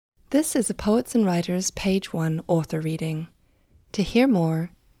This is a Poets and Writers Page 1 author reading. To hear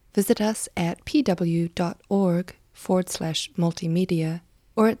more, visit us at pw.org/multimedia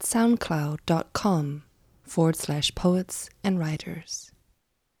or at soundcloud.com/poets and writers.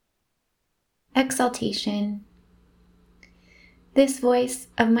 Exaltation. This voice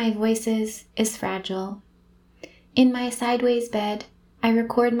of my voices is fragile. In my sideways bed, I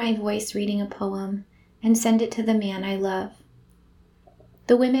record my voice reading a poem and send it to the man I love.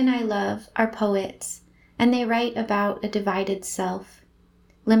 The women I love are poets, and they write about a divided self,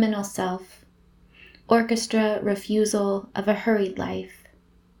 liminal self, orchestra refusal of a hurried life.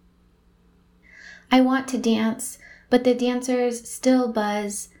 I want to dance, but the dancers still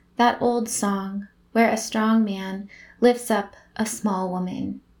buzz that old song where a strong man lifts up a small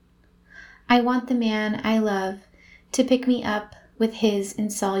woman. I want the man I love to pick me up with his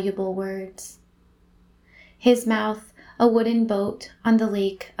insoluble words. His mouth a wooden boat on the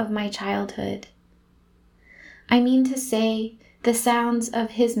lake of my childhood. I mean to say, the sounds of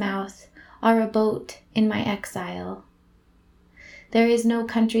his mouth are a boat in my exile. There is no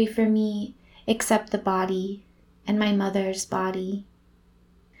country for me except the body and my mother's body.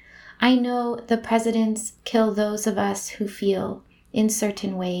 I know the presidents kill those of us who feel in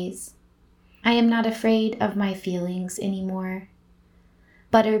certain ways. I am not afraid of my feelings anymore.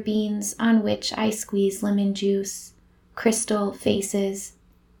 Butter beans on which I squeeze lemon juice, crystal faces,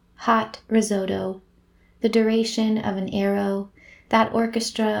 hot risotto, the duration of an arrow, that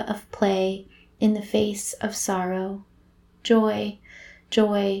orchestra of play in the face of sorrow, joy,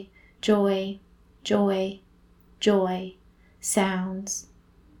 joy, joy, joy, joy, sounds,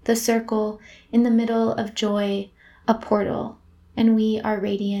 the circle in the middle of joy, a portal, and we are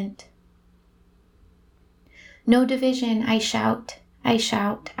radiant. No division, I shout, I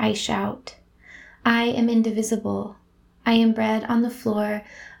shout, I shout. I am indivisible. I am bred on the floor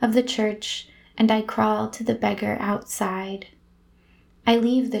of the church, and I crawl to the beggar outside. I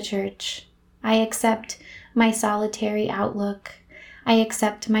leave the church. I accept my solitary outlook. I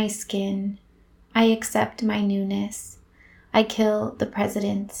accept my skin. I accept my newness. I kill the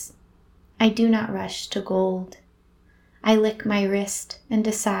presidents. I do not rush to gold. I lick my wrist and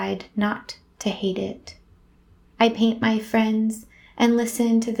decide not to hate it. I paint my friends and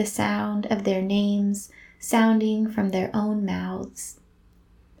listen to the sound of their names sounding from their own mouths.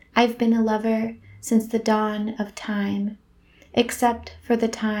 I've been a lover since the dawn of time, except for the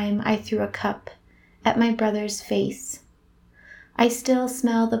time I threw a cup at my brother's face. I still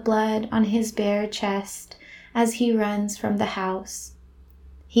smell the blood on his bare chest as he runs from the house.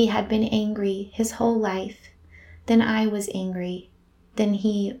 He had been angry his whole life, then I was angry, then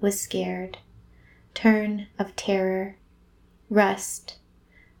he was scared. Turn of terror, rust.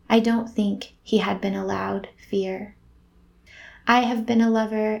 I don't think he had been allowed fear. I have been a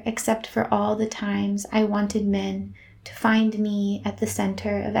lover except for all the times I wanted men to find me at the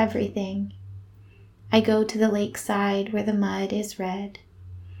center of everything. I go to the lakeside where the mud is red.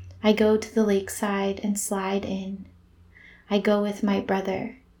 I go to the lakeside and slide in. I go with my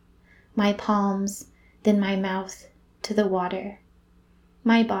brother, my palms, then my mouth to the water,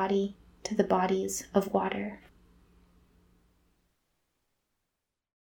 my body to the bodies of water.